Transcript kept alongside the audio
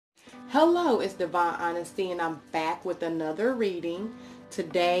Hello, it's Divine Honesty, and I'm back with another reading.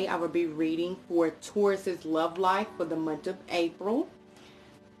 Today, I will be reading for Taurus's love life for the month of April.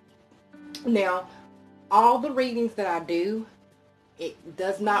 Now, all the readings that I do, it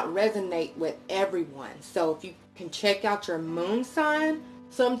does not resonate with everyone. So if you can check out your moon sign,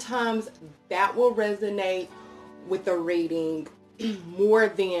 sometimes that will resonate with the reading more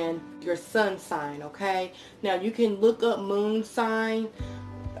than your sun sign, okay? Now, you can look up moon sign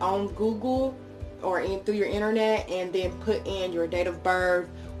on Google or through your internet and then put in your date of birth,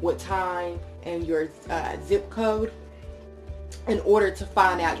 what time, and your zip code in order to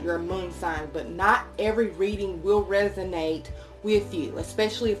find out your moon sign. But not every reading will resonate with you,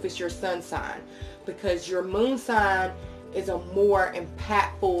 especially if it's your sun sign, because your moon sign is a more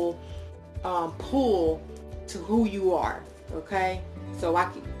impactful pull to who you are, okay? So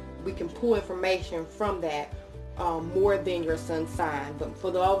we can pull information from that more than your sun sign, but for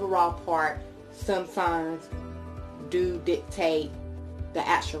the overall part, sun signs do dictate the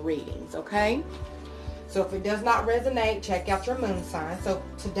actual readings, okay? So if it does not resonate, check out your moon sign. So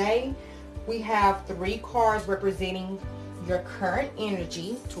today we have 3 cards representing your current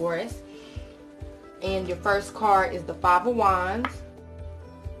energy, Taurus. And your first card is the 5 of Wands.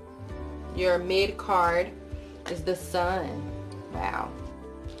 Your mid card is the Sun. Wow.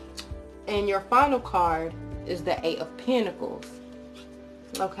 And your final card is the 8 of Pentacles.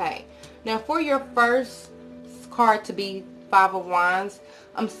 Okay. Now for your first card to be 5 of Wands,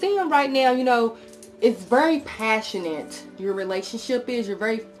 I'm seeing right now, you know, it's very passionate. Your relationship is. You're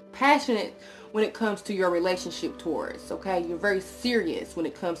very passionate when it comes to your relationship, Taurus. Okay. You're very serious when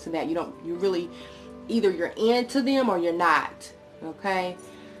it comes to that. You really, either you're into them or you're not. Okay.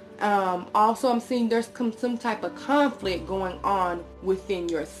 Also, I'm seeing there's some type of conflict going on within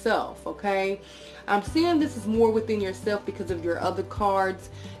yourself, okay? I'm seeing this is more within yourself because of your other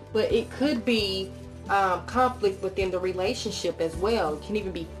cards, but it could be conflict within the relationship as well. It can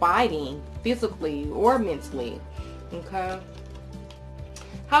even be fighting physically or mentally, okay?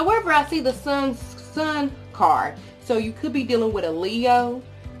 However, I see the sun card, so you could be dealing with a Leo,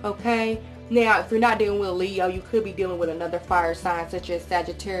 okay? Now, if you're not dealing with a Leo, you could be dealing with another fire sign such as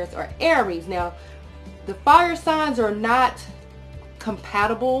Sagittarius or Aries. Now, the fire signs are not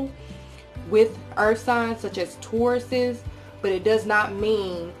compatible with earth signs such as Tauruses, but it does not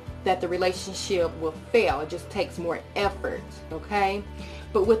mean that the relationship will fail. It just takes more effort, okay?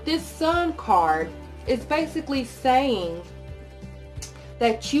 But with this Sun card, it's basically saying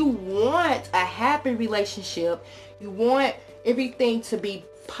that you want a happy relationship. You want everything to be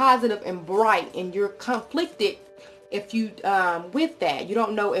positive and bright, and you're conflicted if you with that. You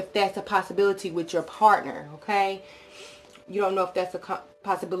don't know if that's a possibility with your partner, okay? You don't know if that's a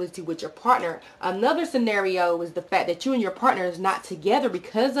possibility with your partner. Another scenario is the fact that you and your partner is not together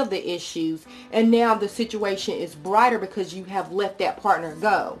because of the issues, and now the situation is brighter because you have let that partner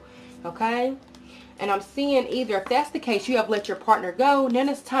go, okay? And I'm seeing either if that's the case, you have let your partner go, then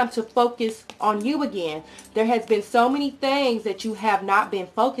it's time to focus on you again. There has been so many things that you have not been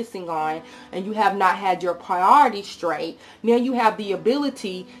focusing on, and you have not had your priorities straight. Now you have the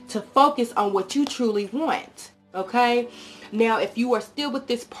ability to focus on what you truly want, okay? Now, if you are still with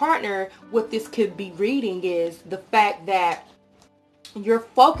this partner, what this could be reading is the fact that you're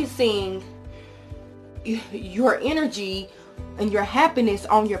focusing your energy and your happiness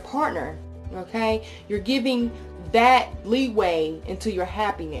on your partner. Okay, you're giving that leeway into your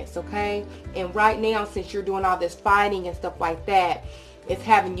happiness, okay? And right now, since you're doing all this fighting and stuff like that, it's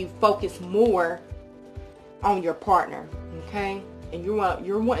having you focus more on your partner, okay? And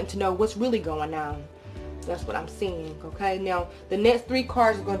you're wanting to know what's really going on. That's what I'm seeing, okay? Now, the next 3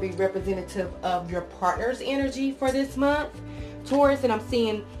 cards are going to be representative of your partner's energy for this month, Taurus. And I'm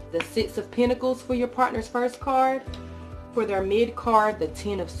seeing the 6 of Pentacles for your partner's first card. For their mid card, the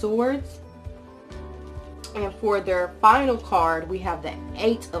 10 of Swords. And for their final card, we have the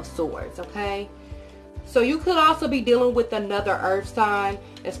 8 of Swords, okay? So you could also be dealing with another earth sign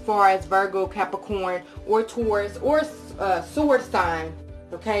as far as Virgo, Capricorn, or Taurus, or sword sign,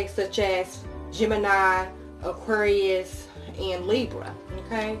 okay? Such as Gemini, Aquarius, and Libra,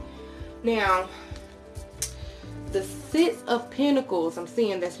 okay? Now, the 6 of Pentacles, I'm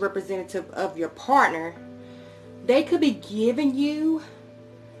seeing that's representative of your partner. They could be giving you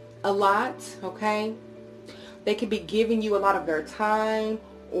a lot, okay? They could be giving you a lot of their time,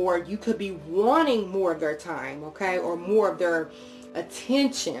 or you could be wanting more of their time, okay? Or more of their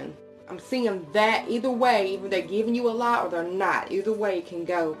attention. I'm seeing that either way, either they're giving you a lot or they're not. Either way it can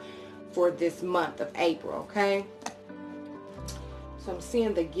go for this month of April, okay? So I'm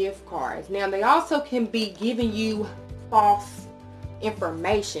seeing the gift cards. Now, they also can be giving you false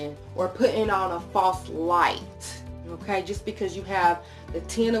information or putting on a false light. Okay, just because you have the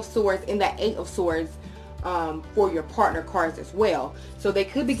 10 of Swords and the 8 of Swords for your partner cards as well. So they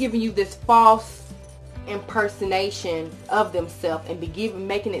could be giving you this false impersonation of themselves and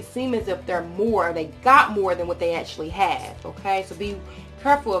making it seem as if they got more than what they actually have. Okay, so be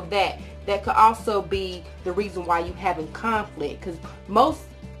careful of that. That could also be the reason why you having conflict, because most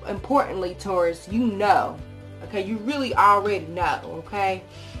importantly, Taurus, okay, you really already know. Okay,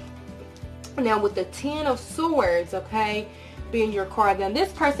 now with the 10 of Swords, okay, being your card, then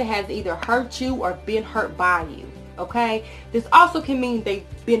this person has either hurt you or been hurt by you. Okay, this also can mean they've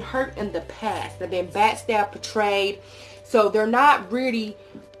been hurt in the past. They've been backstabbed, betrayed, so they're not really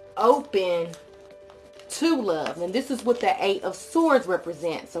open to love. And this is what the 8 of Swords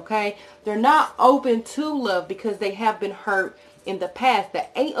represents. Okay, they're not open to love because they have been hurt in the past. The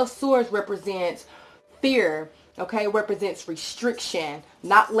 8 of Swords represents fear. Okay, it represents restriction,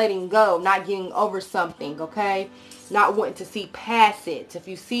 not letting go, not getting over something. Okay, not wanting to see past it. If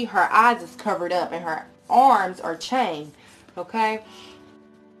you see, her eyes is covered up and her arms are chained. Okay,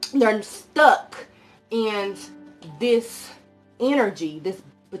 they're stuck in this energy, this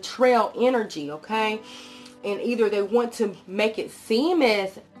betrayal energy. Okay, and either they want to make it seem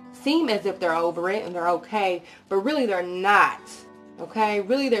as if they're over it and they're okay, but really they're not. Okay,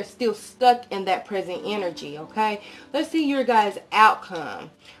 really they're still stuck in that present energy. Okay, let's see your guys'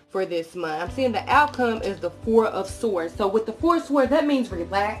 outcome for this month. I'm seeing the outcome is the 4 of Swords. So with the 4 of Swords, that means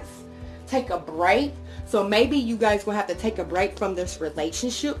relax, take a break. So maybe you guys will have to take a break from this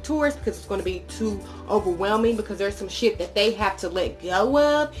relationship, Taurus, because it's going to be too overwhelming, because there's some shit that they have to let go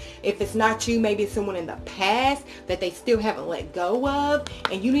of. If it's not you, maybe it's someone in the past that they still haven't let go of,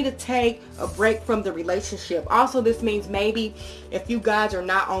 and you need to take a break from the relationship. Also, this means maybe if you guys are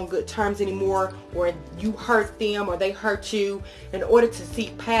not on good terms anymore, or you hurt them or they hurt you, in order to see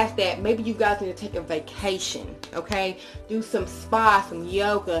past that, maybe you guys need to take a vacation. Okay, do some spa, some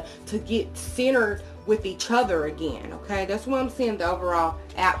yoga to get centered with each other again. Okay, that's what I'm seeing, the overall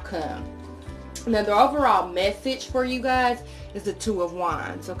outcome. Now the overall message for you guys is the 2 of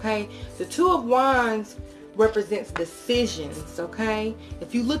Wands. Okay, the 2 of Wands represents decisions. Okay,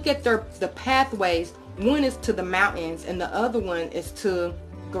 if you look at the pathways, one is to the mountains and the other one is to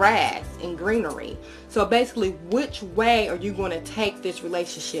grass and greenery. So basically, which way are you going to take this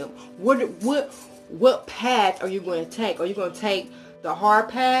relationship? What path are you going to take? Are you going to take the hard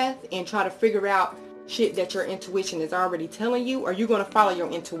path and try to figure out shit that your intuition is already telling you, or are you going to follow your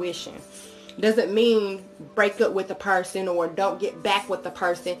intuition? Doesn't mean break up with the person or don't get back with the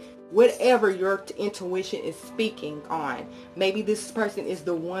person. Whatever your intuition is speaking on. Maybe this person is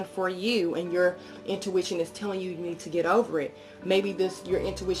the one for you and your intuition is telling you need to get over it. Maybe your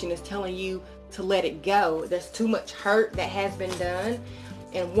intuition is telling you to let it go. There's too much hurt that has been done.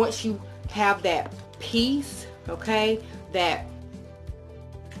 And once you have that peace, okay, that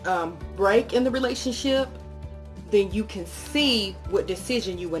break in the relationship, then you can see what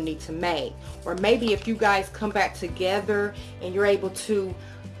decision you will need to make. Or maybe if you guys come back together and you're able to,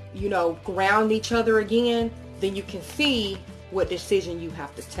 ground each other again, then you can see what decision you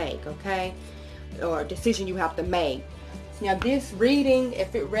have to take, okay? Or decision you have to make. Now this reading,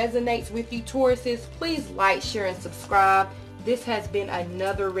 if it resonates with you, Tauruses, please like, share, and subscribe. This has been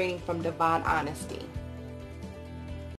another reading from Divine Honesty.